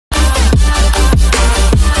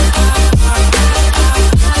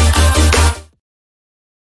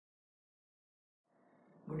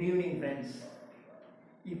Good evening friends.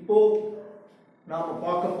 இப்போ நாம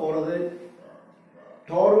பார்க்க போறது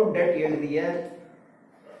Toru Dutt எழுதிய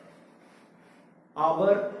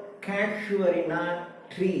Our Casuarina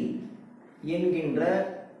Tree என்கின்ற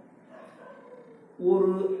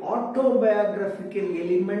ஒரு autobiographical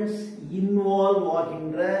elements involve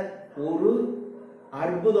ஆகின்ற ஒரு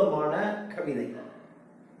அற்புதமான கவிதை.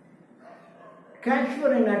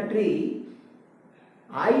 Casuarina Tree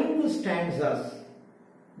 5 stanzas.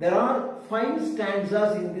 There are 5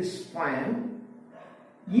 stanzas in this poem.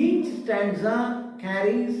 Each stanza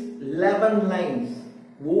carries 11 lines.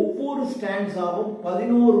 ஒவ்வொரு ஸ்டான்ஸாவும்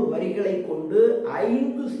 11 வரிகளை கொண்டு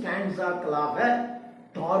 5 ஸ்டான்ஸாக்களாக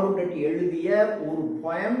Toru Dutt எழுதிய ஒரு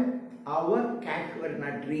poem Our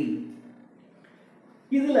Casuarina Tree.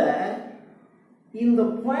 இதுல இந்த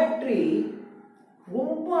poetry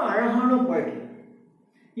ரொம்ப அழகான poetry.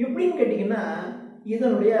 எப்படின்னு கேட்டீங்கன்னா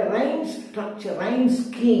இதனுடைய ரைம் ஸ்ட்ரக்சர், ரைம்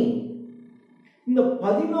ஸ்கீம், இந்த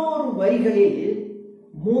 11 வரிகளில்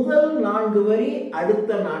முதல் 4 வரி, அடுத்த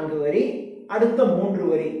 4 வரி, அடுத்த 3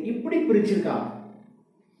 வரி இப்படி பிரிச்சிருக்காங்க.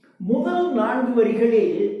 முதல் 4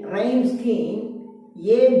 வரிகளில் ரைம் ஸ்கீம்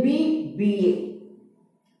ABBA.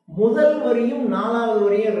 முதல் வரியும் 4வது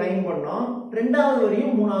வரியும் ரைம் பண்ணோம், 2வது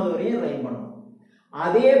வரியும் 3வது வரியும் ரைம் பண்ணோம்.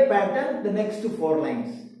 அதே பேட்டர்ன் the next 4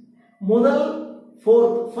 lines. முதல்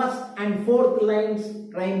first and fourth lines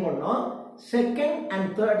rhyme பண்ணோம், second and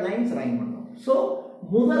third lines rhyme பண்ணோம். So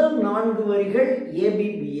முதல் 4 வரிகள்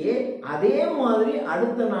ABBA, அதே மாதிரி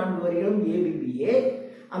அடுத்த 4 வரிகளும் ABBA,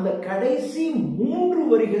 அந்த கடைசி 3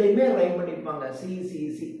 வரிகளையுமே ரைம் பண்ணிருப்பாங்க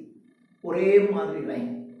CCC, ஒரே மாதிரி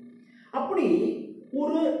ரைம். அப்படி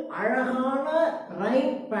ஒரு அழகான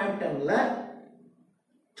ரைம் பேட்டர்ன்ல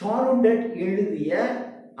Toru Dutt எழுதிய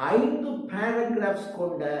 5 paragraphs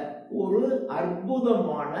கொண்ட ஒரு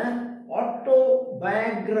அற்புதமான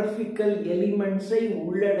ஆட்டோபயோகிராபிக்கல் எலிமெண்ட்ஸை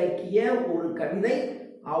உள்ளடக்கிய ஒரு கவிதை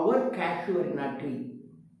Our Casuarina Tree.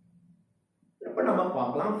 இப்ப நம்ம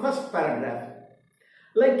பார்க்கலாம். First paragraph.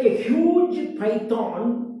 Like a huge python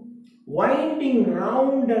winding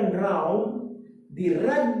round and round, the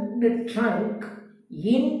rugged trunk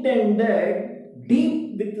indented deep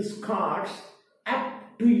with scars up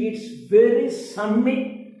to its very summit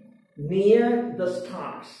near the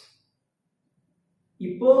stars.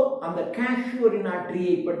 இப்போ அந்த Casuarina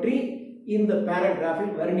Tree பற்றி இந்த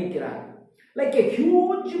பாராகிராஃபில் வர்ணிக்கிறார். Like a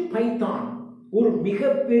huge python, ஒரு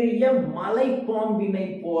மிகப்பெரிய மலைப்பாம்பினை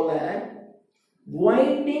போல,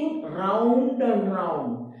 winding round and round,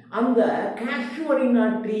 அந்த Casuarina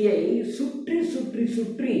Tree சுற்றி சுற்றி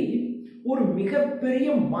சுற்றி ஒரு மிகப்பெரிய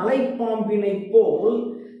மலைப்பாம்பினை போல்,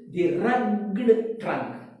 the rugged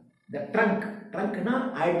trunk, the trunkனா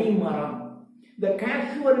அடிமரம், the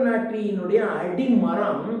Casuarina Tree இனுடைய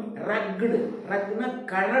அடிமரம் ruggedனா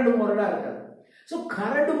கரடு முரடா இருக்கிறது. So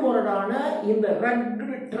கரடு முரடான இந்த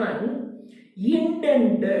rugged trunk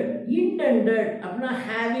indented அப்படின்னா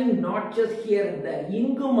having notches here and there,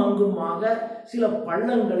 இங்கும் அங்குமாக சில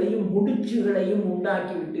பள்ளங்களையும் முடிச்சுகளையும்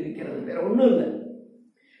உண்டாக்கி விட்டிருக்கிறது. வேற ஒண்ணும் இல்லை.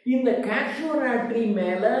 இந்த Casuarina Tree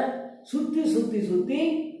மேல சுத்தி சுத்தி சுத்தி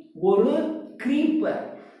ஒரு creeper,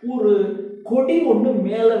 ஒரு கொடி ஒன்று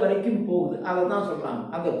மேல வரைக்கும் போகுது. அதை தான் சொல்றாங்க.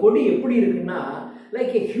 அந்த கொடி எப்படி இருக்குன்னா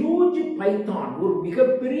லைக் a huge python, ஒரு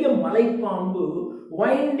மிகப்பெரிய மலைப்பாம்பு,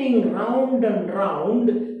 winding round and round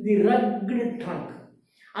the rugged trunk,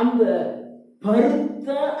 அந்த பருத்த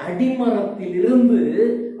அடிமரத்தில் இருந்து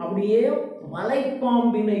அப்படியே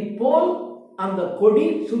மலைப்பாம்பினை போல் அந்த கொடி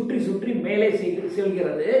சுற்றி சுற்றி மேலே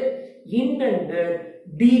செல்கிறது. indented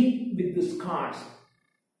deep with the scars,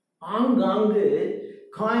 ஆங்காங்கு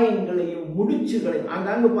காயங்களையும் முடிச்சுகளையும்,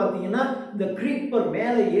 அங்கங்க பாத்தீங்கன்னா இந்த கிரீப்பர்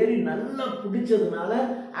மேல ஏறி நல்லா பிடிச்சதுனால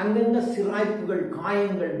அங்கங்க சிராய்ப்புகள்,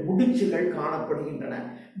 காயங்கள், முடிச்சுகள் காணப்படுகின்றன.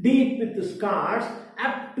 Deep with scars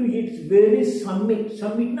up to it's very submit,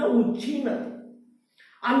 சம்மிட்னா உச்சினர்,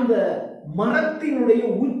 அந்த மரத்தினுடைய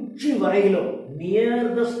உச்சி வரையிலும்,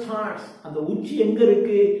 நியர் த ஸ்டார்ஸ், அந்த உச்சி எங்க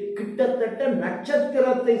இருக்கு, கிட்டத்தட்ட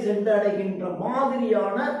நட்சத்திரத்தை சென்றடைகின்ற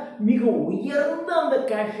மாதிரியான மிக உயர்ந்த அந்த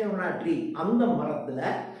Casuarina Tree, அந்த மரத்துல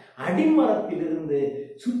அடிமரத்திலிருந்து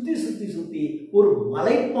சுத்தி சுத்தி சுத்தி ஒரு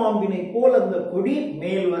மலைப்பாம்பினை போல் அந்த கொடி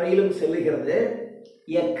மேல் வரையிலும் செல்லுகிறது.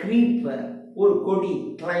 a creeper, ஒரு கொடி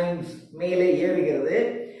climbs, மேலே ஏறுகிறது.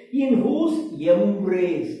 in whose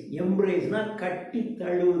embraceனா கட்டி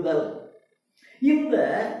தழுவுதல், இந்த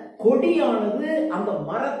கொடியானது அந்த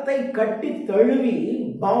மரத்தை கட்டி தழுவி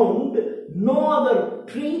bound, no other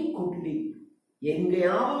tree could live.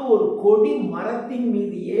 எங்கேயாவது ஒரு கொடி மரத்தின்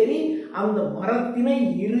மீது ஏறி அந்த மரத்தினை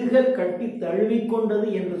இறுக கட்டி தழுவி கொண்டது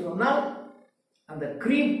என்று சொன்னால் அந்த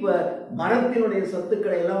creeper மரத்தினுடைய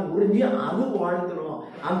சத்துக்களை எல்லாம் உறிஞ்சி அது வாழ்ந்துடும்,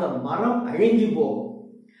 அந்த மரம் அழிஞ்சு போகும்.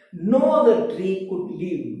 No other tree could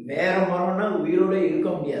live. வேற மரம்னா உயிரோட இருக்க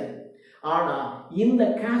முடியாது. ஆனா இந்த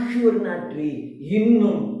Casuarina tree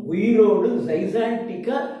இன்னும் உயிரோடு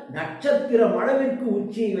ஜைசாண்டிக்கா நட்சத்திரம் அளவிற்கு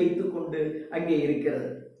உச்சியை வைத்துக் கொண்டு அங்கே இருக்கிறது.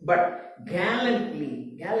 பட் gallantly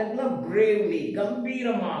bravely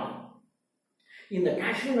கம்பீரமா இந்த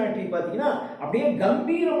Casuarina tree பாத்தீங்கன்னா அப்படியே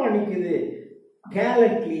கம்பீரமா நிக்குது.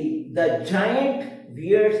 Gallantly the giant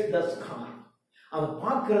wears the scar. அது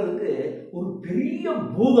பார்க்கிறதுக்கு ஒரு பெரிய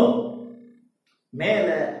பூதம், மேல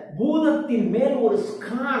பூதத்தின் மேல் ஒரு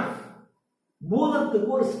ஸ்கார்ஃப், பூதத்துக்கு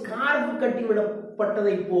ஒரு ஸ்கார்ஃப்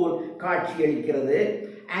கட்டிவிடப்பட்டதை போல் காட்சி அளிக்கிறது.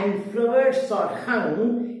 And flowers are hung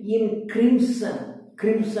in crimson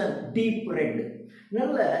deep red.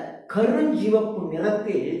 நல்ல கருஞ்சிவப்பு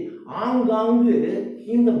நிறத்தில் ஆங்காங்கு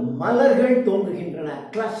இந்த மலர்கள் தொங்குகின்றன.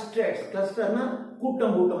 கிளஸ்டர்னா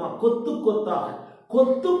கூட்டம் கூட்டமா,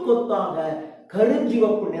 கொத்து கொத்தாக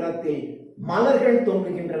கருஞ்சிவப்பு நிறத்தில் மலர்கள்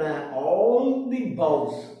தொங்குகின்றன. All the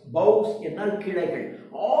boughs என்றால் கிளைகள்.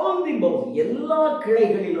 All the boughs எல்லா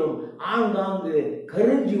கிளைகளிலும் ஆங்காங்கு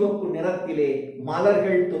கருஞ்சிவப்பு நிறத்திலே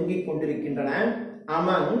மலர்கள் தொங்கிக் கொண்டிருக்கின்றன.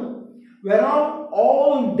 Among whereon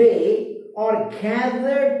all day are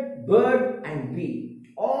gathered bird and bee.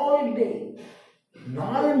 All day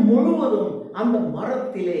நாள் முழுவதும் அந்த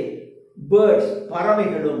மரத்திலே பேர்ட்ஸ்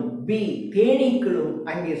பறவைகளும் பீ தேனீக்களும்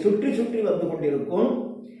அங்கே சுற்றி வந்து கொண்டிருக்கும்.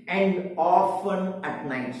 And often at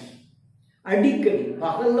nights அடிக்கடி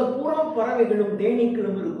பகல்ல பூரா பறவைகளும்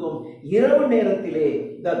தேனீக்களும் இருக்கும். இரவு நேரத்திலே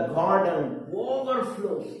the garden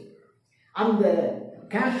overflows. அந்த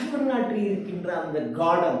Casuarina tree இருக்கின்ற அந்த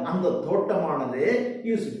garden, அந்த தோட்டமானது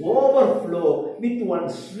is overflow with one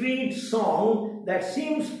sweet song that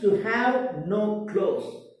seems to have no close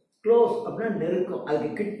அப்படின்னா நெருக்கம்,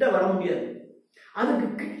 அதுக்கு கிட்ட வர முடியாது. அதுக்கு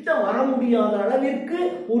கிட்ட வர முடியாத அளவிற்கு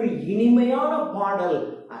ஒரு இனிமையான பாடல்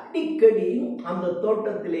அடிக்கடி அந்த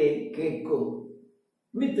தோட்டத்திலே கேட்கும்.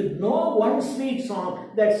 With no one sweet song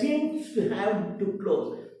that seems to have to close.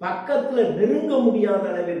 பக்கத்துல நெருங்க முடியாத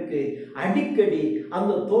அளவிற்கு அடிக்கடி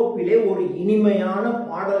அந்த தோப்பிலே ஒரு இனிமையான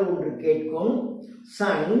பாடல் ஒன்று கேட்கும்.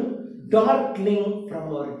 Sun darkling from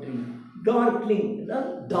our tree. Darkling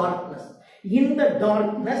darkness. In the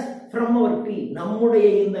darkness from our tree. நம்முடைய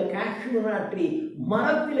இந்த Casuarina tree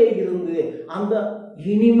மரத்திலே இருந்து அந்த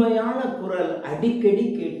இனிமையான குரல் அடிக்கடி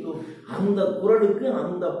கேட்கும். அந்த குரலுக்கு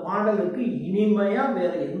அந்த பாடலுக்கு இனிமையா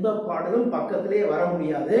வேற எந்த பாடலும் பக்கத்திலே வர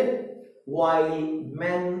முடியாது. While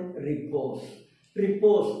men repose.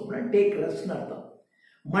 Take rest அர்த்தம்.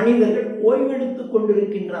 மனிதர்கள் ஓய்வெடுத்துக்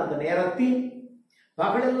கொண்டிருக்கின்ற அந்த நேரத்தில்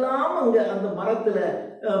பகலெல்லாம் அங்க அந்த மரத்துல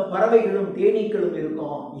பறவைகளும் தேனீக்களும்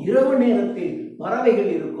இருக்கும். இரவு நேரத்தில்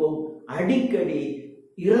பறவைகள் இருக்கும். அடிக்கடி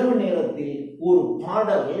இரவு நேரத்தில் ஒரு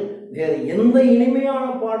பாடல் வேற எந்த இனிமையான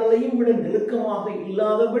பாடலையும் விட நெருக்கமாக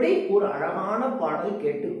இல்லாதபடி ஒரு அழகான பாடல்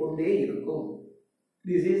கேட்டுக்கொண்டே இருக்கும்.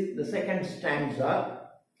 This is the second stanza.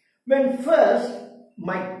 When first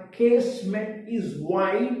my casement is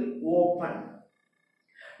wide open.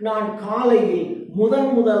 நான் காலையில்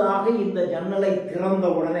முதலாக இந்த ஜன்னலை திறந்த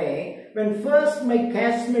உடனே, when first my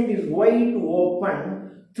casement is wide open,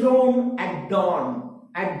 thrown at dawn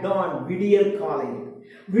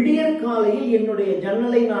விடியற் காலையில் என்னுடைய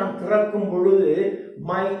ஜன்னலை நான் திறக்கும் பொழுது,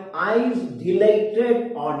 my eyes delighted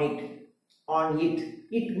on it.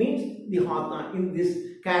 It means the hawthorn in this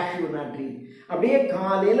Casuarina tree. அப்படியே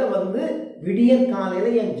காலையில வந்து விடியற் காலையில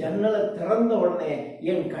என் ஜன்னலை திறந்த உடனே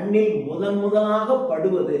என் கண்ணில் முதலாக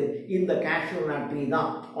படுவது இந்த Casuarina tree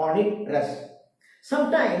தான். On it rest.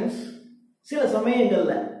 Sometimes சில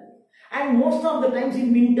சமயங்கள்ல and most of the times in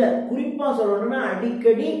winter, குறிப்பா சொல்லணும்னா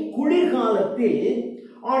அடிக்கடி குளிர்காலத்தில்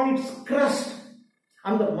on its crest,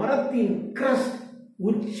 அந்த மரத்தின் crest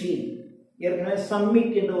உச்சி, ஏற்கனவே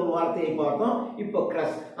சம்மிட் என்ற ஒரு வார்த்தையை பார்த்தோம், இப்போ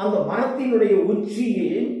crest, அந்த மரத்தினுடைய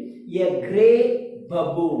உச்சியில் a grey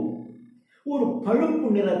baboon, ஒரு பழுப்பு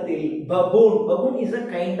நிறத்தில் baboon is a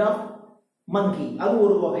kind of monkey, அது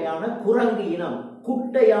ஒரு வகையான குரங்கு இனம்,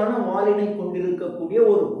 குட்டையான வாலினை கொண்டிருக்கக்கூடிய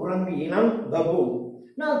ஒரு குரங்கு இனம் baboon.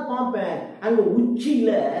 நான் பார்ப்பேன் அந்த உச்சியில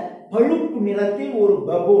பழுப்பு நிறத்தில் ஒரு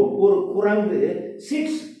baboon, ஒரு குரங்கு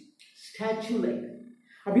sits statue like,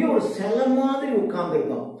 அப்படியே ஒரு சிலை மாதிரி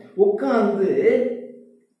உட்கார்ந்து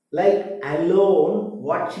like alone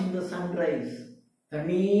watching the sunrise,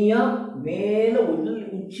 தனியா மேல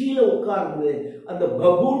உச்சியில உட்கார்ந்து அந்த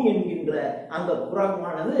baboon என்கின்ற அந்த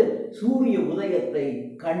குரங்கானது சூரிய உதயத்தை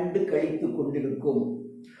கண்டு கழித்துக் கொண்டிருக்கும்.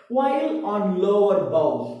 While on lower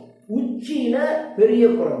boughs, உச்சியில பெரிய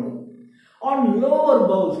குரங்கு, on lower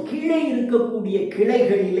boughs கீழே இருக்கக்கூடிய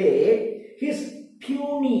கிளைகளிலே his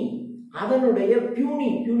puny, அதனுடைய puny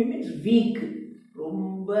means weak,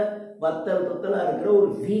 ரொம்ப வத்தல் தத்தலா இருக்கிற ஒரு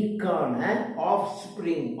வீக்கான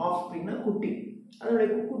ஆஃப்ஸ்பிரிங்னா குட்டி. அதனுடைய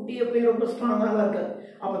குட்டி எப்பயும் ரொம்ப ஸ்ட்ராங்காக இருக்காது.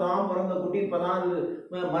 அப்பதான் பிறந்த குட்டி இப்பதான் அது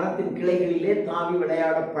மரத்தின் கிளைகளிலே தாவி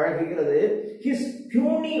விளையாட பழகுகிறது. His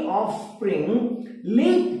puny offspring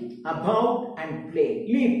leap about and play.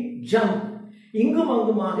 Leap, jump. இங்கும்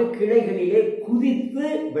அங்குமாக கிளைகளிலே குதித்து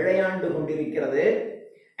விளையாண்டு கொண்டிருக்கிறது.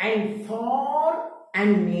 And far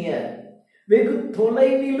and near, வெகு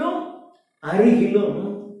தொலைவிலும் அருகிலும்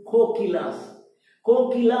கோகிலாஸ்.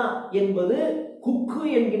 கோகிலா என்பது குக்கு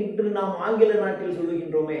என்கின்ற நாம் ஆங்கில நாட்டில்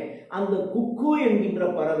சொல்லுகின்றோமே, அந்த குக்கு என்கின்ற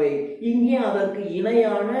பறவை. இங்கே அதற்கு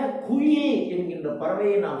இணையான குயில் என்கின்ற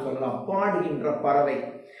பறவையை நாம் சொல்லலாம், பாடுகின்ற பறவை.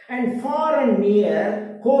 And far and near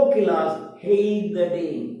Kokila's hail the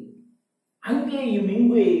day. அங்கேயும்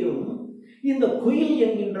இங்கேயும் இந்த குயில்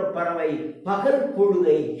என்கின்ற பறவை பகல்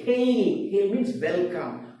பொழுதை hail means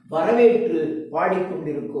welcome, வரவேற்று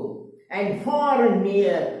பாடிக்கொண்டிருக்கும். And far and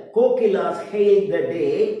near Kokila's hail the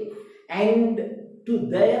day and to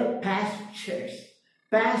their pastures.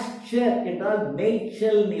 Pasture என்றால்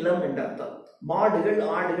மேய்ச்சல் நிலம் என்ற அர்த்தம். மாடுகள்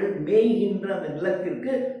ஆடுகள் மேய்கின்ற அந்த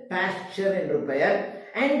நிலத்திற்கு pasture என்று பெயர்.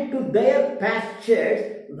 And to their pastures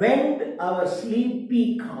went our sleepy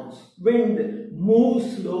cows. Went, move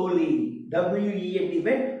slowly. W-E-N-D,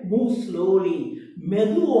 went, move slowly.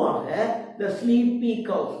 மெதுவாக the sleepy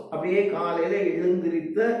cows, அப்படியே காலையில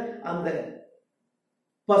எழுந்திருத்த அந்த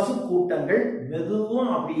பசு கூட்டங்கள் மெதுவா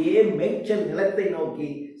அப்படியே மேய்ச்சல் நிலத்தை நோக்கி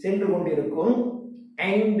சென்று கொண்டிருக்கும்.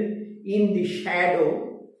 And in the shadow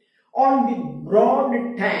on the broad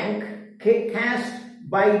tank cast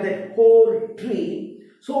by the whole tree,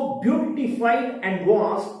 so beautified and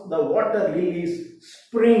was the water lilies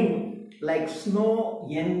spring like snow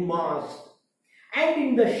enmassed. And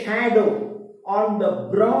in the shadow on the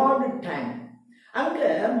broad tank, அங்க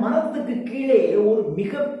மரத்துக்கு கீழே ஒரு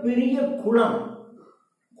மிகப்பெரிய குளம்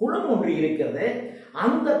ஒன்று இருக்கிறது.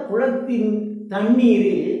 அந்த குளத்தின்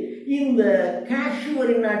தண்ணீரில் இந்த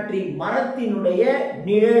Casuarina tree மரத்தினுடைய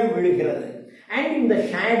நிழல் விழுகிறது. And in the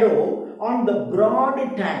shadow on the broad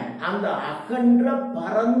tank, அந்த அகன்ற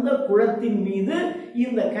பரந்த குளத்தின் மீது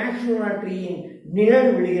இந்த Casuarina tree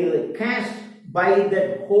நிழல் விழுகிறது. Cast by that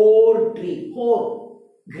whole tree, whole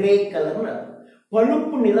grey color,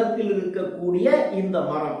 பழுப்பு நிறத்தில் இருக்கக்கூடிய இந்த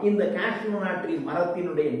மரம், இந்த Casuarina tree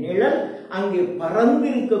மரத்தினுடைய நிழல் அங்கே பறந்து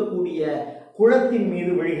இருக்கக்கூடிய குளத்தின்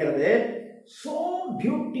மீது விழுகிறது. So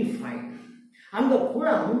beautified, அந்த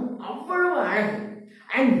குளம் அவ்வளவு அழகு.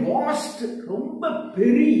 And vast, ரொம்ப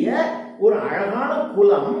பெரிய ஒரு அழகான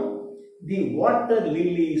குளம். The water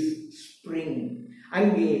lilies spring,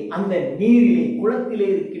 அங்கே அந்த நீரிலே, குளத்திலே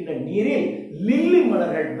இருக்கின்ற நீரில் லில்லி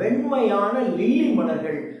மலர்கள், வெண்மையான லில்லி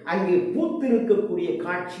மலர்கள் அங்கே பூத்திருக்கக்கூடிய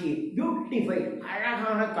காட்சி பியூட்டிஃபைட்,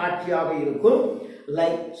 அழகான காட்சியாக இருக்கும்.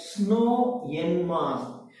 லைக் ஸ்னோ என்மாஸ்,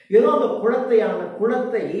 ஏதோ அந்த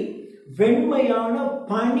குளத்தை வெண்மையான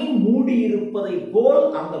பனி மூடி இருப்பதை போல்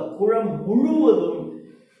அந்த குளம் முழுவதும்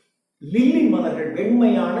லில்லி மலர்கள்,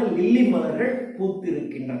 வெண்மையான லில்லி மலர்கள்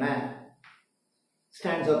பூத்திருக்கின்றன.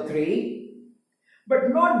 Stanza 3. But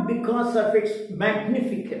not because of its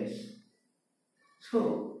magnificence. So,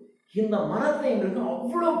 இந்த மரத்தை எங்களுக்கு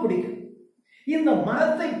அவ்வளவு பிடிக்கும். இந்த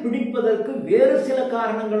மரத்தை பிடிப்பதற்கு வேறு சில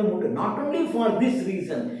காரணங்களும் உண்டு. Not only for this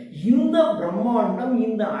reason, இந்த பிரம்மாண்டம்,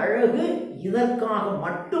 இந்த அழகு இதற்காக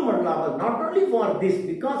மட்டுமல்லாமல், not only for this,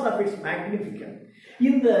 because of its magnificence,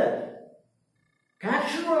 இந்த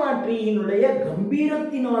Casuarina tree-னுடைய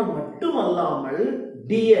கம்பீரத்தினால் மட்டுமல்லாமல்,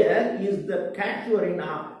 dear is the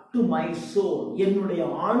Casuarina to my soul, என்னுடைய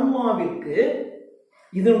ஆன்மாவிற்கு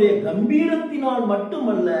இதனுடைய கம்பீரத்தினால்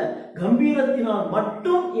மட்டுமல்ல, கம்பீரத்தினால்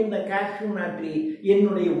மட்டும் இந்த Casuarina tree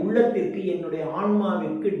என்னுடைய உள்ளத்திற்கு, என்னுடைய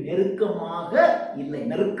ஆன்மாவிற்கு நெருக்கமாக இல்லை,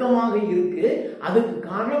 நெருக்கமாக இருக்கு. அதுக்கு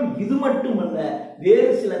காரணம் இது மட்டுமல்ல,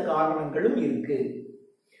 வேறு சில காரணங்களும் இருக்கு.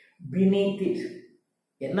 Beneath it,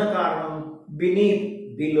 என்ன காரணம்? Beneath,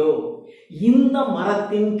 below, இந்த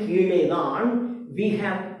மரத்தின் கீழே தான் we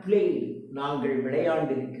have played, நாங்கள்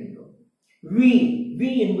விளையாண்டிருக்கின்றோம். we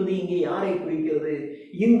என்பது இங்கே யாரை குறிக்கிறது?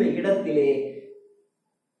 இந்த இடத்திலே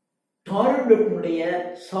Toru Dutt-னுடைய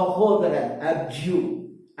சகோதரர்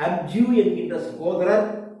அப்ஜு என்கின்ற சகோதரர்,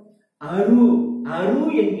 அரு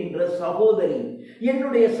என்கின்ற சகோதரி.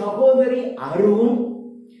 என்னுடைய சகோதரி அருவும்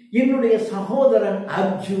என்னுடைய சகோதரன்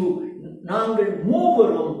அப்ஜு, நாங்கள்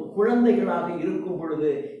மூவரும் குழந்தைகளாக இருக்கும் பொழுது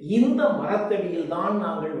இந்த மரத்தடியில் தான்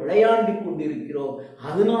நாங்கள் விளையாடி கொண்டிருக்கிறோம்.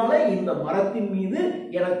 அதனால இந்த மரத்தின் மீது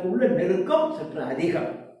எனக்கு உள்ள நெருக்கம் சற்று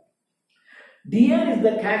அதிகம். Dear is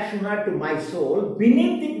the Casuarina to my soul,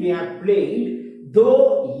 beneath it we have played, though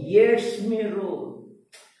years may roll.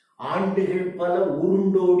 ஆண்டுகள் பல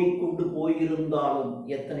உருண்டோடி கொண்டு போயிருந்தாலும்,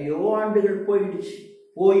 எத்தனையோ ஆண்டுகள்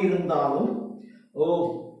போயிருந்தாலும், ஓ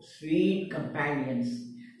ஸ்வீட் கம்பேனியன்ஸ்,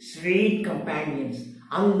 ஸ்வீட் கம்பேனியன்ஸ்,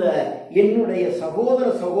 அந்த என்னுடைய சகோதர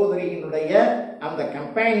சகோதரியினுடைய அந்த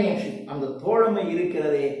கம்பேனியன்ஷிப், அந்த தோழமை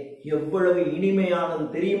இருக்கிறதே எவ்வளவு இனிமையானது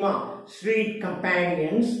தெரியுமா? ஸ்வீட்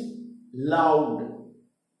கம்பேனியன்ஸ் லவ்ட்,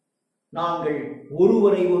 நாங்கள்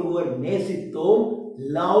ஒருவரை ஒருவர் நேசித்தோம்.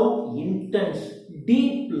 லவ் இன்டென்ஸ்,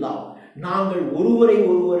 டீப் லவ், நாங்கள் ஒருவரை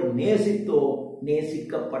ஒருவர் நேசித்தோம்,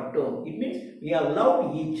 நேசிக்கப்பட்டோம். It means we have loved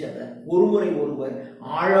each other, ஒருவரை ஒருவர்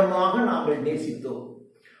ஆழமாக நாங்கள் நேசித்தோம்.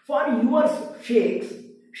 For your sakes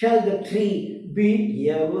shall the tree be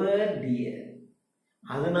ever dear.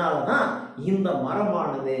 அதனாலதான் இந்த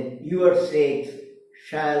மரமானது your sakes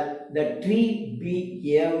shall the tree be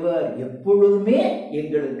ever, எப்பொழுதுமே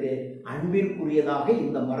எங்களுக்கு அன்பிற்குரியதாக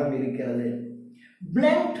இந்த மரம் இருக்கிறது.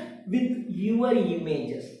 Blend with your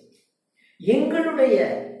images, எங்களுடைய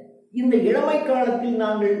இந்த இளமை காலத்தில்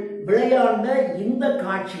நாங்கள் விளையாண்ட இந்த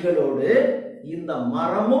காட்சிகளோடு இந்த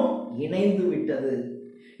மரமும் இணைந்து விட்டது.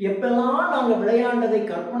 எப்பெல்லாம் நாங்கள் விளையாண்டதை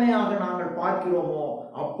கற்பனையாக நாங்கள் பார்க்கிறோமோ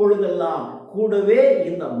அப்பொழுதெல்லாம் கூடவே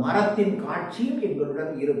இந்த மரத்தின் காட்சியும்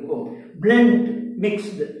எங்களுடன் இருக்கும். Blend,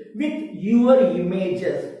 mixed with your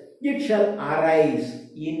images, it shall arise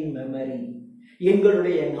in memory.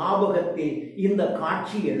 எங்களுடைய ஞாபகத்தில் இந்த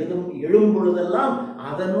காட்சி எழும் பொழுதெல்லாம்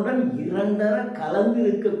அதனுடன் இரண்டர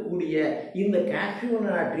கலந்திருக்கக்கூடிய இந்த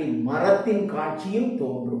Casuarina Tree மரத்தின் காட்சியும்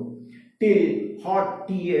தோன்றும். Till hot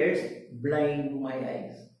tears blind my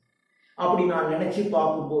eyes. அப்படி நான் நினைச்சு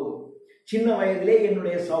பார்க்கும்போது, சின்ன வயதிலே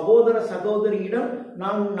என்னுடைய சகோதர சகோதரியிடம்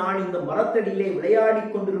நான் இந்த மரத்தடியிலே விளையாடி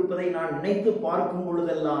கொண்டிருப்பதை நான் நினைத்து பார்க்கும்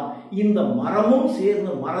பொழுதெல்லாம் இந்த மரமும்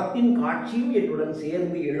சேர்ந்து, மரத்தின் காட்சியும் என்னுடன்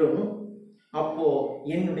சேர்ந்து எழும். அப்போ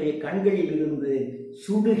என்னுடைய கண்களில் இருந்து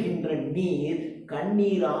சுடுகின்ற நீர்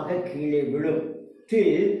கண்ணீராக கீழே விழும்.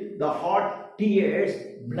 Till the hot tears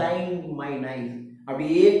blind my eyes.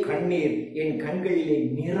 அப்படியே கண்ணீர் என் கண்களிலே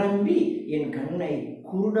நிரம்பி என் கண்ணை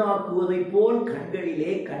குருடாக்குவதை போல்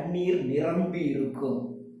கண்களிலே கண்ணீர் நிரம்பி இருக்கும்.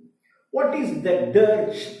 What is the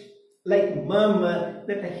dirge like murmur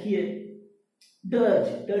that I hear?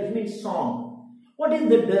 Dirge means song. What is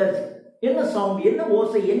the dirge? என்ன சவுண்ட், என்ன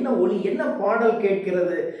ஓசை, என்ன ஒலி, என்ன பாடல்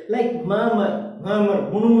கேட்கிறது? லைக் மர்மர்,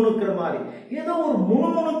 முணுமுணுக்கிற மாதிரி ஏதோ ஒரு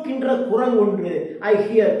முணுமுணுக்கின்ற குரல் ஒன்று ஐ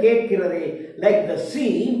here கேட்கிறதே. Like the sea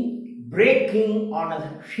braking on a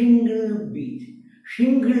ஷிங்கிள் beach.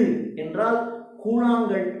 ஷிங்கிள் என்றால்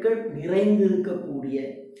கூழாங்கற்கள் நிறைந்திருக்கக்கூடிய,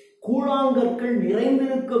 கூழாங்கற்கள்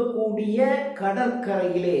நிறைந்திருக்கக்கூடிய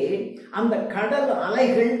கடற்கரையிலே அந்த கடல்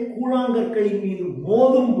அலைகள் கூழாங்கற்களின் மீது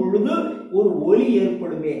மோதும் பொழுது ஒரு ஒலி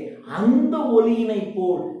ஏற்படுமே, அந்த ஒலியினை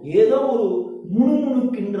போல் ஏதோ ஒரு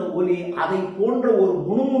முணுமுணுக்கின்ற ஒலி, அதை போன்ற ஒரு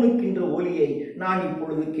முணுமுணுக்கின்ற ஒலியை நான்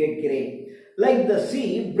இப்பொழுது கேட்கிறேன். Like the sea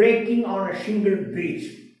braking on a ஷிங்கிள் beach,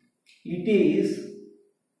 it is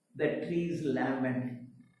the trees lament.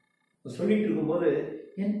 சொல்லிட்டு இருக்கும்போது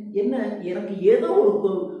என்ன எனக்கு ஏதோ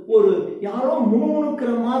ஒரு யாரோ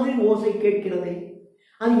முணுமுணுக்கிற மாதிரி ஓசை கேட்கிறது.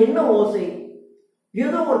 அது என்ன ஓசை?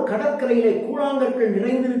 ஏதோ ஒரு கடற்கரையிலே கூழாங்கற்கள்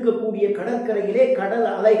நிறைந்திருக்கக்கூடிய கடற்கரையிலே கடல்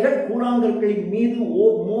அலைகள் கூழாங்கற்களின் மீது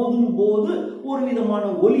மோதும் போது ஒரு விதமான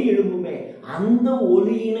ஒலி எழும்புமே, அந்த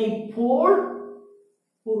ஒலியினை போல்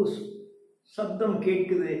ஒரு சப்தம்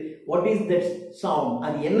கேட்குது. What is that sound?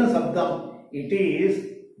 அது என்ன சப்தம்? It is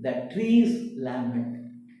the trees lament.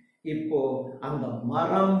 இப்போ அந்த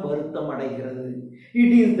மரம் வருத்தம் அடைகிறது.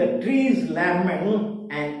 It is the trees lament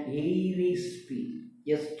and eerie speech,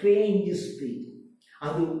 a strange speech.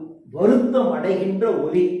 அது வருத்தம் அடைகின்ற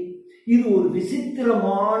ஒலி. இது ஒரு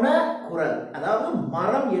விசித்திரமான குரல். அதாவது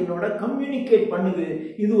மரம் என்னோட கம்யூனிகேட் பண்ணுது.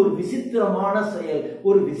 இது ஒரு விசித்திரமான செயல்,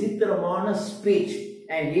 ஒரு விசித்திரமான speech,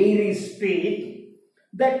 an eerie speech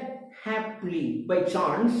that happily by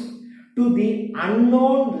chance to the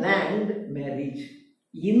unknown land may reach.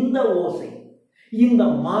 இந்த ஓசை, இந்த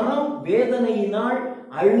மரம் வேதனையினால்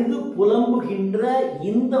அழுது புலம்புகின்ற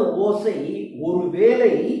இந்த ஓசை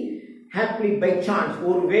ஒருவேளை happily by chance,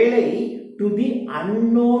 ஒருவேளை to the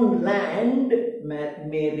unknown land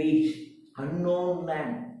may reach. unknown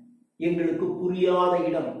land, எங்களுக்கு புரியாத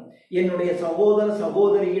இடம். என்னுடைய சகோதர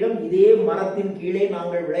சகோதரியிடம் இதே மரத்தின் கீழே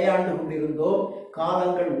நாங்கள் விளையாண்டு கொண்டிருந்தோம்.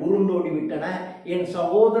 காலங்கள் உருண்டோடி விட்டன. என்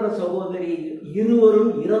சகோதர சகோதரி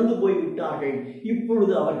இருவரும் இறந்து போய்விட்டார்கள்.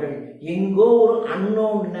 இப்பொழுது அவர்கள் எங்கோ ஒரு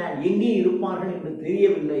அன்னோன் லேண்ட், எங்கே இருப்பார்கள் என்று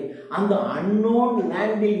தெரியவில்லை. அந்த அன்னோன்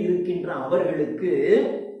லேண்டில் இருக்கின்ற அவர்களுக்கு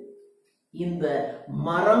இந்த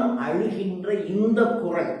மரம் அழுகின்ற இந்த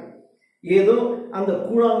குரல், ஏதோ அந்த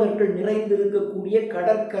கூழாங்கற்கள் நிறைந்திருக்கக்கூடிய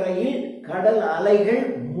கடற்கரையில் கடல் அலைகள்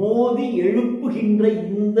மோதி எழுப்புகின்ற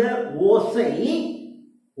இந்த ஓசை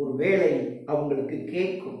ஒருவேளை அவங்களுக்கு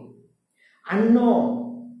கேட்கும். unknown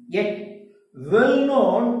yet well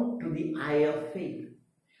known to the eye of faith.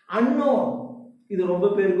 unknown இது ரொம்ப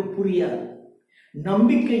பேருக்கு புரியாது.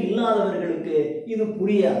 நம்பிக்கை இல்லாதவர்களுக்கு இது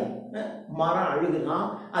புரியாது. மரம் அழுகுதான்,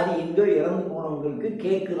 அது எங்கோ இறந்து போனவங்களுக்கு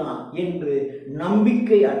கேட்குதான் என்று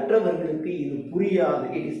நம்பிக்கை அற்றவர்களுக்கு இது புரியாது.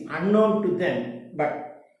 It is unknown to them, but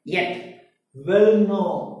yet well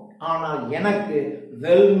known. ஆனால் எனக்கு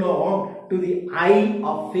well known to the eye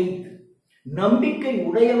of faith. நம்பிக்கை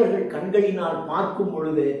உடையவர்கள் கண்களினால் பார்க்கும்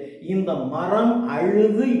பொழுது இந்த மரம்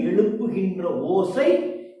அழுது எழுப்புகின்ற ஓசை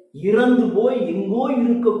இறந்து போய் எங்கோ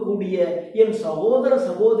இருக்கக்கூடிய என் சகோதர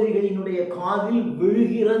சகோதரிகளினுடைய காதில்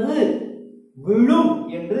விழும்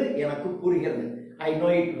என்று எனக்கு புரிகிறது. I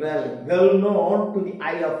know it well, well known to the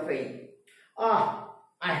eye of faith.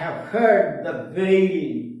 I have heard the wail.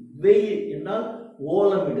 Wail என்றால்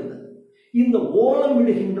ஓலமிடுதல். இந்த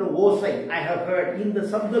ஓலமிடுகின்ற ஓசை, I have heard, இந்த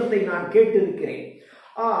சப்தத்தை நான் கேட்டிருக்கிறேன்.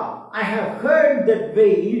 I have heard that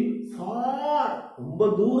wail far, ரொம்ப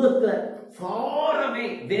தூரத்துல, far away,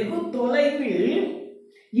 வெகு தொலைவில்,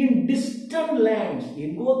 in distant lands,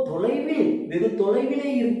 எங்கோ தொலைவில், வெகு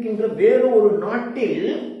தொலைவிலே இருக்கின்ற வேறொரு நாட்டில்,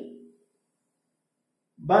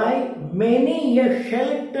 by many a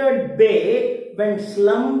sheltered bay, when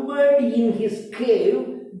slumbered in his cave,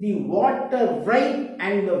 the water right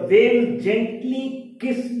and the wave gently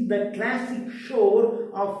kissed the classic shore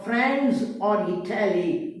of France or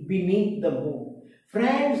Italy beneath the moon.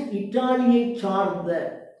 France, இத்தாலியை சார்ந்த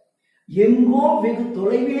எங்கோ வெகு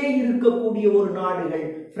தொலைவிலே இருக்கக்கூடிய ஒரு நாடுகள்,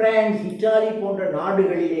 பிரான்ஸ், இத்தாலி போன்ற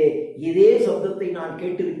நாடுகளிலே இதே சப்தத்தை நான்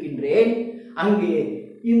கேட்டிருக்கின்றேன். அங்கே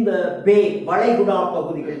இந்த பே, வளைகுடா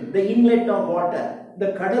பகுதிகள், the inlet of water, இந்த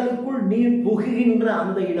கடலுக்குள் நீர் புகுகின்ற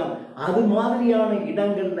அந்த இடம், அது மாதிரியான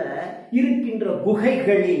இடங்கள்ல இருக்கின்ற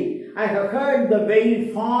குகைகளில், I have heard the wail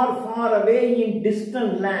far, far away in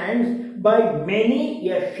distant lands by many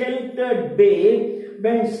a sheltered babe,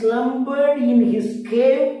 when slumbered in his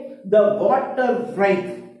cave the water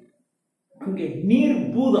writhe. அங்கே நீர்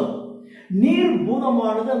பூதம், நீர்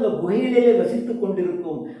பூதமானது அந்த குகையிலே வசித்துக்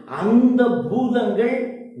கொண்டிருக்கும். அந்த பூதங்கள்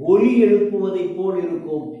ஒலி எழுப்புவதை போல்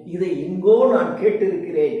இருக்கும். இதை எங்கோ நான்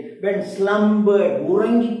கேட்டிருக்கிறேன். when slumbered,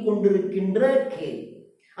 உறங்கிக் கொண்டிருக்கின்ற cave,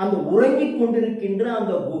 அந்த உறங்கிக் கொண்டிருக்கின்ற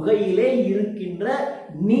அந்த குகையிலே இருக்கின்ற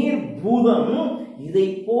நீர் பூதம் இதை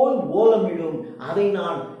போல் ஓலமிடும். அதை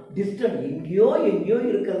நான் டிஸ்டன்ட், எங்கேயோ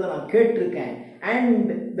இருக்கிறத நான் கேட்டிருக்கேன். and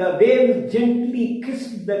the waves gently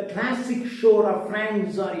kissed the classic shore of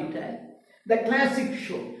France or Italy. the classic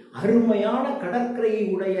shore, அருமையான கடற்கரையை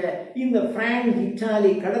உடைய இந்த பிரான்ஸ், இத்தாலி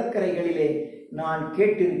கடற்கரைகளிலே நான்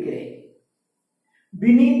கேட்டிருக்கிறேன்.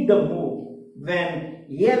 beneath the moon, when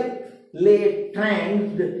earth lay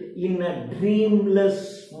tranced in a dreamless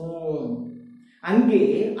swoon. அங்கே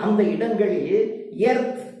அந்த இடங்களில்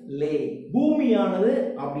எர்த் லே, பூமியானது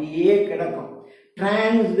அப்படியே கிடக்கும்.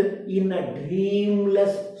 tranced in a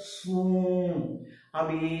dreamless swoon,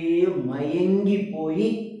 அப்படியே மயங்கி போய்,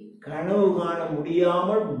 கனவு காண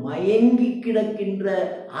முடியாமல் மயங்கி கிடக்கின்ற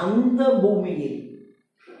அந்த பூமியில்,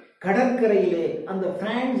 கடற்கரையிலே, அந்த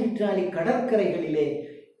பிரான்ஸ், இத்தாலி கடற்கரைகளிலே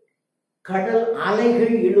கடல்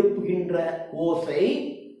அலைகள் எழுப்புகின்ற ஓசை,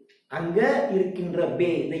 அங்க இருக்கின்ற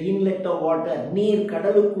பே, the inlet of water, நீர்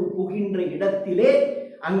கடலுக்குள் புகின்ற இடத்திலே,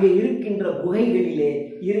 அங்கே இருக்கின்ற குகைகளிலே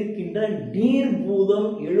இருக்கின்ற நீர் பூதம்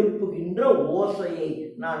எழுப்புகின்ற ஓசையை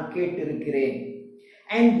நான் கேட்டிருக்கிறேன்.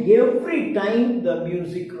 and every time the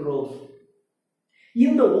music rose.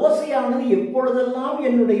 இந்த ஓசையானது எப்பொழுதெல்லாம்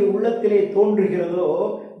என்னுடைய உள்ளத்திலே தோன்றுகிறதோ,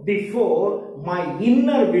 before my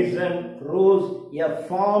inner vision rose a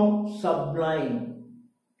form sublime.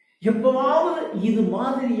 எப்பவாவது இது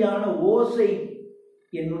மாதிரியான ஓசை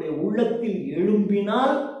என்னுடைய உள்ளத்தில்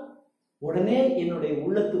எழும்பினால் உடனே என்னுடைய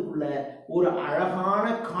உள்ளத்துக்குள்ள ஒரு அழகான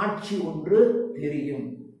காட்சி ஒன்று தெரியும்.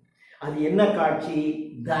 அது என்ன காட்சி?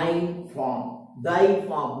 thy form, thy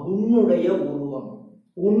form, உன்னுடைய உருவம்,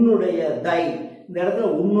 உன்னுடைய தை, இந்த இடத்துல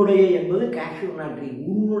உன்னுடைய என்பது Casuarina Tree,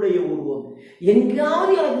 உன்னுடைய உருவம்.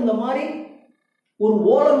 எங்கேயாவது எனக்கு இந்த மாதிரி ஒரு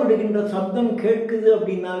ஓலமிடுகின்ற சப்தம் கேட்குது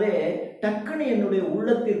அப்படின்னாவே டக்குன்னு என்னுடைய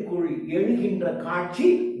உள்ளத்திற்குள் எழுகின்ற காட்சி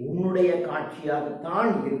உன்னுடைய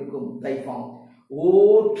காட்சியாகத்தான் இருக்கும். thy form, O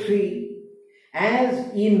tree, as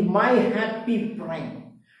in my happy prime,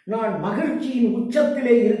 நான் மகிழ்ச்சியின்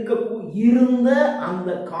உச்சத்திலே இருந்த அந்த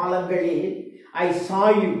காலங்களில், I saw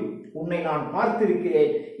you, உன்னை நான்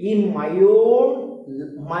பார்த்திருக்கிறேன், in my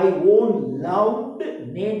own loved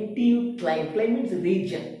native clime, clime means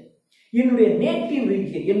region, என்னுடைய நேட்டிவ்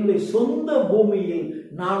ரீஜியன், என்னுடைய சொந்த பூமியில்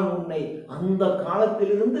நான் உன்னை அந்த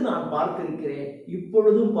காலத்திலிருந்து நான் பார்த்திருக்கிறேன்,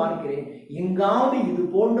 இப்பொழுதும் பார்க்கிறேன். எங்காவது இது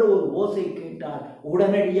போன்ற ஒரு ஓசை கேட்டால்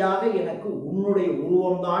உடனடியாக எனக்கு உன்னுடைய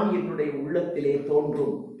உருவம்தான் என்னுடைய உள்ளத்திலே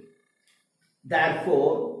தோன்றும்.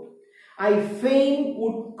 Therefore, I fain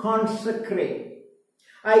would consecrate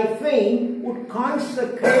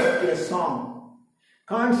a song.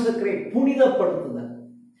 Consecrate, புனிதப்படுத்துதல்.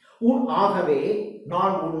 ஆகவே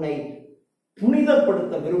நான் உன்னை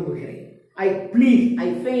புனிதப்படுத்த விரும்புகிறேன். I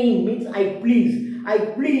fain means I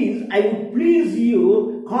would please you,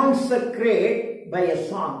 consecrate by a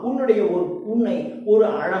song. உன்னை ஒரு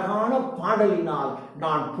அழகான பாடலினால்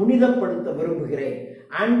நான் புனிதப்படுத்த விரும்புகிறேன்.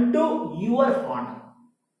 Unto your honor,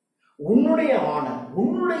 உன்னுடைய honor,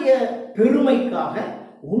 உன்னுடைய பெருமைக்காக,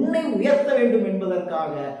 உன்னை உயர்த்த வேண்டும்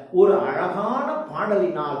என்பதற்காக ஒரு அழகான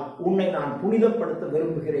பாடலினால் உன்னை நான் புனிதப்படுத்த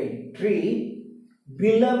விரும்புகிறேன். 3.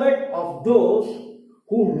 Beloved of those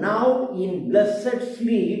who now in blessed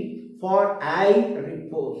sleep, for I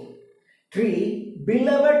repose. 3.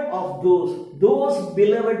 Beloved of those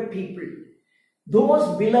beloved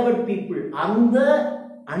people, அந்த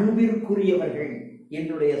அன்பிற்குரியவர்கள்,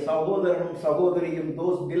 என்னுடைய சகோதரனும் சகோதரியும்,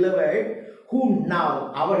 those beloved who now,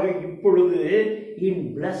 அவர்கள் இப்பொழுது in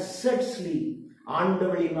blessed sleep,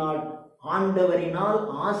 ஆண்டவரினால்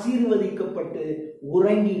ஆசீர்வதிக்கப்பட்டு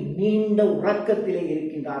உறங்கி நீண்ட உறக்கத்திலே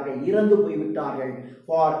இருக்கின்றார்கள், இறந்து போய்விட்டார்கள்.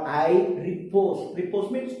 For I repose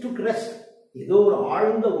means to rest. ஏதோ ஒரு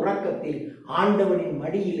ஆழ்ந்த உறக்கத்தில் ஆண்டவரின்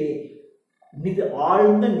மடியிலே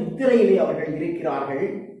ஆழ்ந்த நித்திரையிலே அவர்கள் இருக்கிறார்கள்.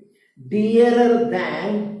 Dearer than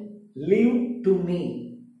live to me.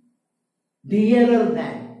 Dearer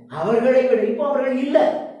than, அவர்களை விட இப்போ அவர்கள் இல்லை,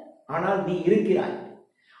 ஆனால் நீ இருக்கிறாய்.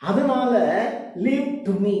 அதனால live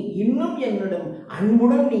to me, இன்னும் என்னிடம்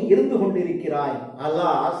அன்புடன் நீ இருந்து கொண்டிருக்கிறாய்.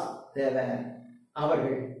 அலாஸ்,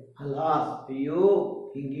 அவர்கள் அலாஸ், ஐயோ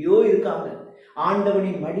எங்கேயோ இருக்காங்க,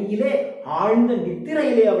 ஆண்டவனின் மடியிலே ஆழ்ந்த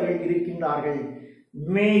நித்திரையிலே அவர்கள் இருக்கின்றார்கள்.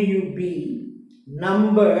 May you be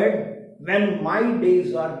numbered when my days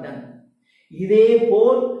are done. இதே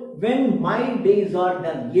போல் when my days are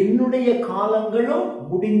done, என்னுடைய காலங்களும்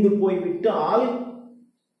முடிந்து போய்விட்டால்,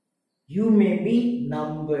 you may be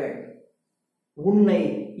numbered, உன்னை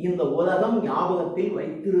இந்த உலகம் ஞாபகத்தில்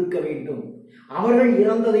வைத்திருக்க வேண்டும். அவர்கள்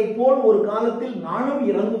இறந்ததை போல் ஒரு காலத்தில் நானும்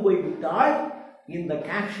இறந்து போய்விட்டால் இந்த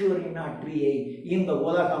Casuarina Tree-ஐ இந்த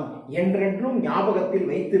உலகம் என்றென்றும் ஞாபகத்தில்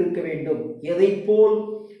வைத்திருக்க வேண்டும். எதை போல்?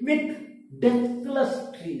 with deathless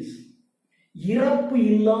trees, இறப்பு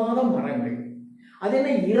இல்லாத மரங்கள். அது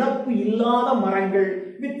என்ன இறப்பு இல்லாத மரங்கள்?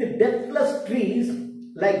 with deathless trees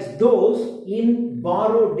like those in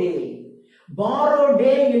Borrowdale.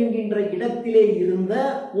 Borrowdale என்கின்ற இடத்திலே இருந்த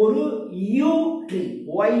ஒரு yew tree,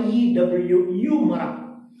 YEW மரம்.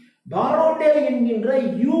 Borrowdale என்கின்ற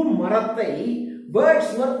yew மரத்தை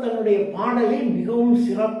வேர்ட்ஸ்வர்த் தன்னுடைய பாடலில் மிகவும்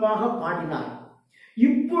சிறப்பாக பாடினார்.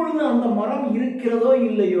 இப்பொழுது அந்த மரம் இருக்கிறதோ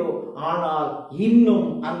இல்லையோ, ஆனால் இன்னும்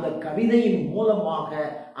அந்த கவிதையின் மூலமாக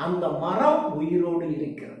அந்த மரம் உயிரோடு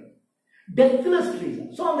இருக்கிறது. Deathless trees.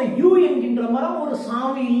 So அந்த யூ என்கின்ற மரம் ஒரு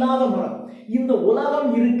சாவு இல்லாத மரம். இந்த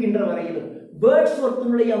உலகம் இருக்கின்ற வரையிலும்,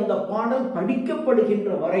 வேர்ட்ஸ்வர்த்தினுடைய அந்த பாடல் படிக்கப்படுகின்ற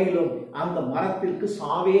வரையிலும் அந்த மரத்திற்கு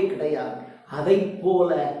சாவே கிடையாது. அதை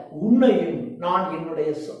போல உன்னையும் நான் என்னுடைய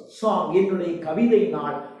சாங், என்னுடைய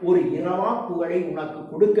கவிதையினால் ஒரு இரவா புகழை உனக்கு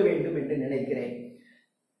கொடுக்க வேண்டும் என்று நினைக்கிறேன்.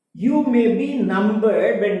 You may be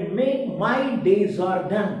numbered when my days are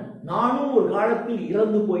done. நானும் ஒரு காலத்தில்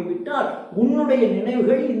இறந்து போய்விட்டால் உன்னுடைய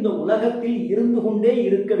நினைவுகள் இந்த உலகத்தில் இருந்து கொண்டே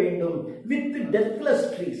இருக்க வேண்டும். with deathless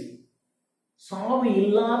trees, சாவு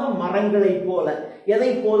இல்லாத மரங்களை போல.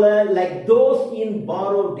 எதை போல? like those in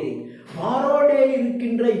Borrowdale. Borrowdale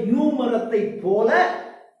இருக்கின்ற யூ மரத்தை போல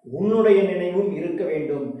உன்னுடைய நினைவும் இருக்க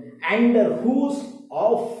வேண்டும். under whose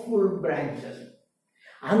awful branches,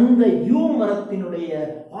 அந்த யூ மரத்தினுடைய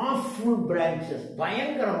awful branches,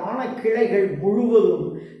 பயங்கரமான கிளைகள் முழுவதும்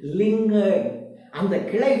லிங்கர், அந்த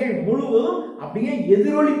கிளைகள் முழுவதும் அப்படியே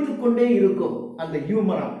எதிரொலித்துக் கொண்டே இருக்கும் அந்த யூ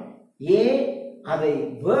மரம். அதை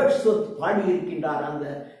வேர்ட்ஸ்வர்த் பாடி இருக்கின்றார். அந்த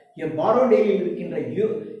பாரோடேலில் இருக்கின்ற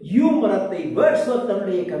யூ மரத்தை வேர்ட்ஸ்வர்த்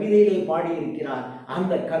தன்னுடைய கவிதையிலே பாடியிருக்கிறார்.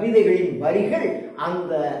 அந்த கவிதைகளின் வரிகள்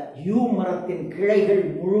அந்த யூ மரத்தின் கிளைகள்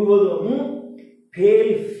முழுவதும்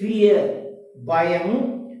பேல் ஃபியர், பயம்,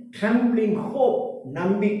 ட்ரெம்பிளிங் ஹோப்,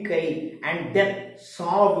 நம்பிக்கை, அண்ட் டெத்,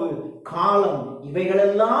 சாவு, காலம்,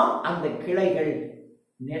 இவைகளெல்லாம் அந்த கிளைகள்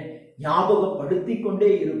ஞாபகப்படுத்திக்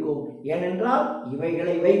கொண்டே இருக்கும். ஏனென்றால்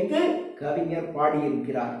இவைகளை வைத்து கவிஞர்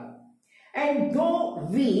பாடியிருக்கிறார். And though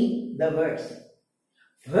we, the words,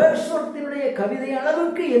 வேர்ட்ஸ்வர்த்தினுடைய கவிதை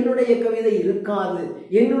அளவுக்கு என்னுடைய கவிதை இருக்காது.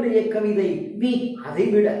 என்னுடைய கவிதை we, அதை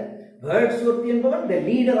விட வேர்ட்ஸ்வொர்த் என்பவர் the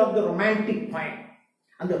leader of the romantic poem.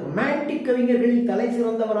 அந்த ரொமான்டிக் கவிஞர்களில் தலை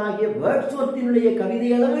சிறந்தவராகிய வேர்ட்ஸ்வொர்த்தினுடைய கவிதை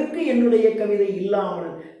அளவிற்கு என்னுடைய கவிதை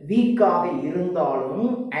இல்லாமல் வீக்காக இருந்தாலும்,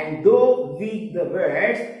 and though weak the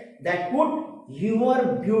words that would your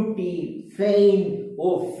beauty fain,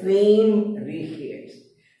 oh fain rehears,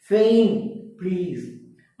 fain please.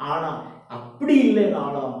 ஆனா அப்படி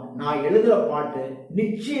இல்லைனாலும் நான் எழுதுற பாட்டு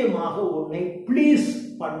நிச்சயமாக உன்னை ப்ளீஸ்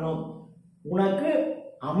பண்ணும், உனக்கு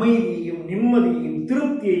அமைதியையும் நிம்மதியையும்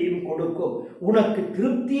திருப்தியையும் கொடுக்கும். உனக்கு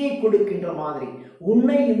திருப்தியை கொடுக்கின்ற மாதிரி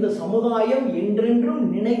உன்னை இந்த சமுதாயம் என்றென்றும்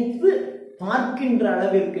நினைத்து பார்க்கின்ற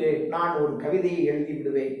அளவிற்கு நான் ஒரு கவிதையை எழுதி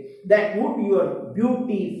விடுவேன். That would your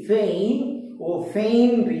beauty fain, oh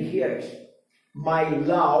fain rehears, my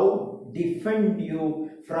love defend you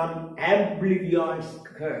from oblivion's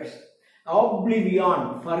curse. Oblivion,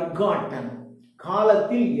 forgotten,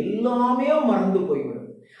 காலத்தில் எல்லாமே மறந்து போய்விடும்.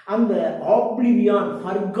 அந்த oblivion,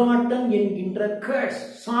 forgotten என்கின்ற curse,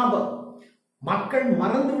 சாபம், மக்கள்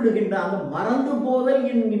மறந்து விடுகின்ற அந்த மறந்து போதல்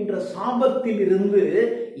என்கின்ற சாபத்தில் இருந்து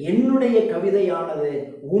என்னுடைய கவிதையானது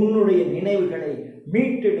உன்னுடைய நினைவுகளை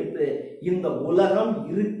மீட்டெடுத்து இந்த உலகம்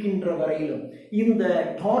இருக்கின்ற வரையிலும், இந்த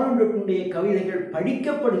டாரு டட்டுடைய கவிதைகள்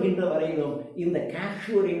படிக்கப்படுகின்ற வரையிலும் இந்த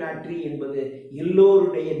Casuarina Tree என்பது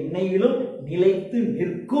எல்லோருடைய நினைவிலும் நிலைத்து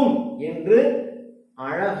நிற்கும் என்று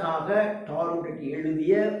அழகாக டாரு டட்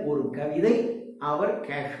எழுதிய ஒரு கவிதை அவர்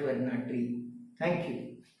Casuarina Tree. Thank you.